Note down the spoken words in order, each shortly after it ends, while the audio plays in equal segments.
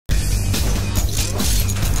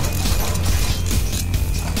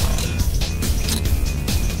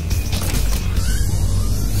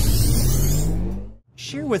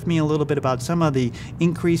with me a little bit about some of the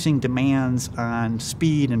increasing demands on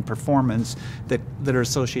speed and performance that are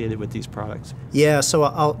associated with these products. Yeah, so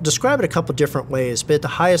I'll describe it a couple different ways, but at the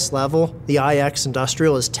highest level, the iX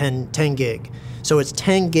Industrial is 10 gig. So it's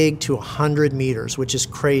 10 gig to 100 meters, which is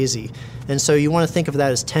crazy. And so you want to think of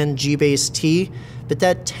that as 10 G base T, but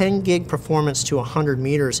that 10 gig performance to 100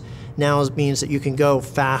 meters now means that you can go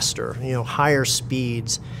faster, higher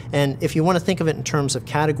speeds. And if you want to think of it in terms of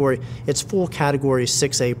category, it's full category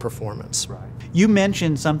 6A performance. Right. You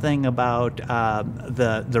mentioned something about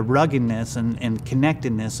the ruggedness and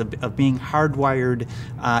connectedness of being hardwired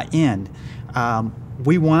in.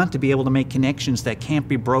 We want to be able to make connections that can't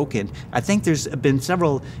be broken. I think there's been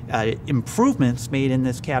several improvements made in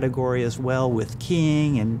this category as well with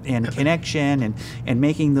keying and connection and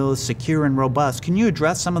making those secure and robust. Can you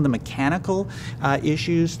address some of the mechanical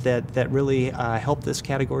issues that really help this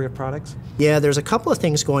category of products? Yeah, there's a couple of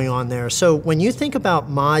things going on there. So when you think about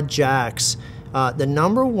mod jacks, the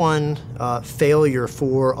number one failure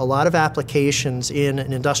for a lot of applications in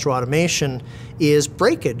an industrial automation is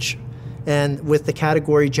breakage. And with the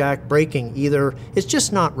category jack breaking, either it's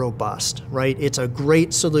just not robust, right? It's a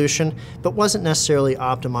great solution, but wasn't necessarily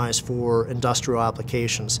optimized for industrial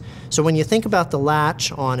applications. So when you think about the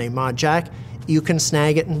latch on a mod jack, you can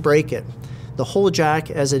snag it and break it. The whole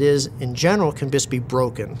jack, as it is in general, can just be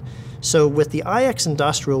broken. So with the iX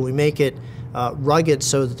Industrial, we make it rugged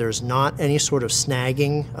so that there's not any sort of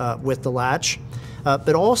snagging with the latch.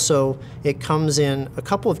 But also, it comes in a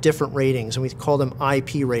couple of different ratings, and we call them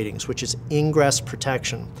IP ratings, which is ingress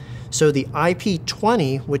protection. So the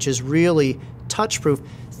IP20, which is really touch-proof,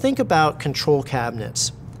 think about control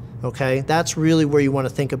cabinets. Okay, that's really where you want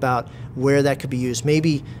to think about where that could be used.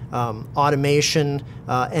 Maybe automation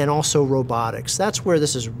and also robotics. That's where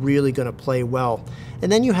this is really going to play well.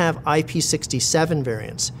 And then you have IP67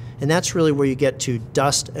 variants, and that's really where you get to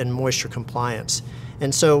dust and moisture compliance.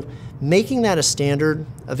 And so making that a standard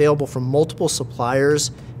available from multiple suppliers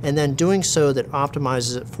and then doing so that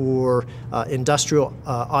optimizes it for industrial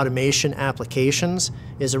automation applications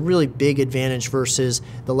is a really big advantage versus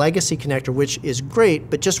the legacy connector, which is great,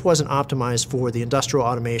 but just wasn't optimized for the industrial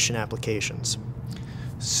automation applications.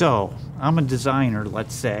 So I'm a designer,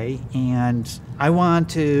 let's say, and I want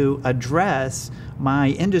to address my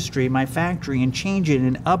industry, my factory, and change it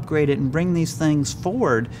and upgrade it and bring these things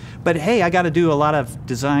forward. But hey, I got to do a lot of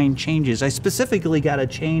design changes. I specifically got to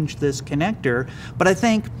change this connector, but I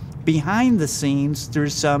think behind the scenes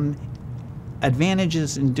there's some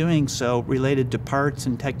advantages in doing so related to parts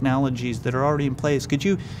and technologies that are already in place. Could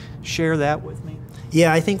you share that with me?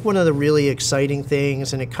 Yeah, I think one of the really exciting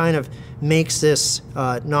things, and it kind of makes this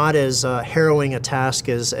not as harrowing a task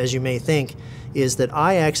as you may think, is that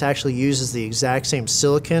iX actually uses the exact same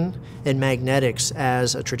silicon and magnetics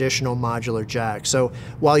as a traditional modular jack. So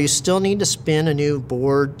while you still need to spin a new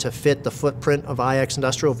board to fit the footprint of iX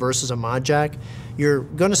Industrial versus a mod jack, you're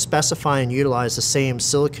going to specify and utilize the same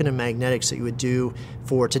silicon and magnetics that you would do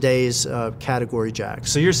for today's category jacks.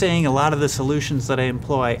 So you're saying a lot of the solutions that I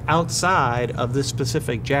employ outside of this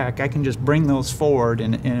specific jack, I can just bring those forward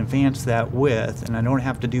and advance that with, and I don't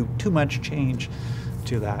have to do too much change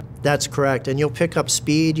to that. That's correct. And you'll pick up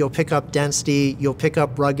speed, you'll pick up density, you'll pick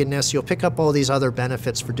up ruggedness, you'll pick up all these other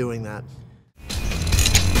benefits for doing that.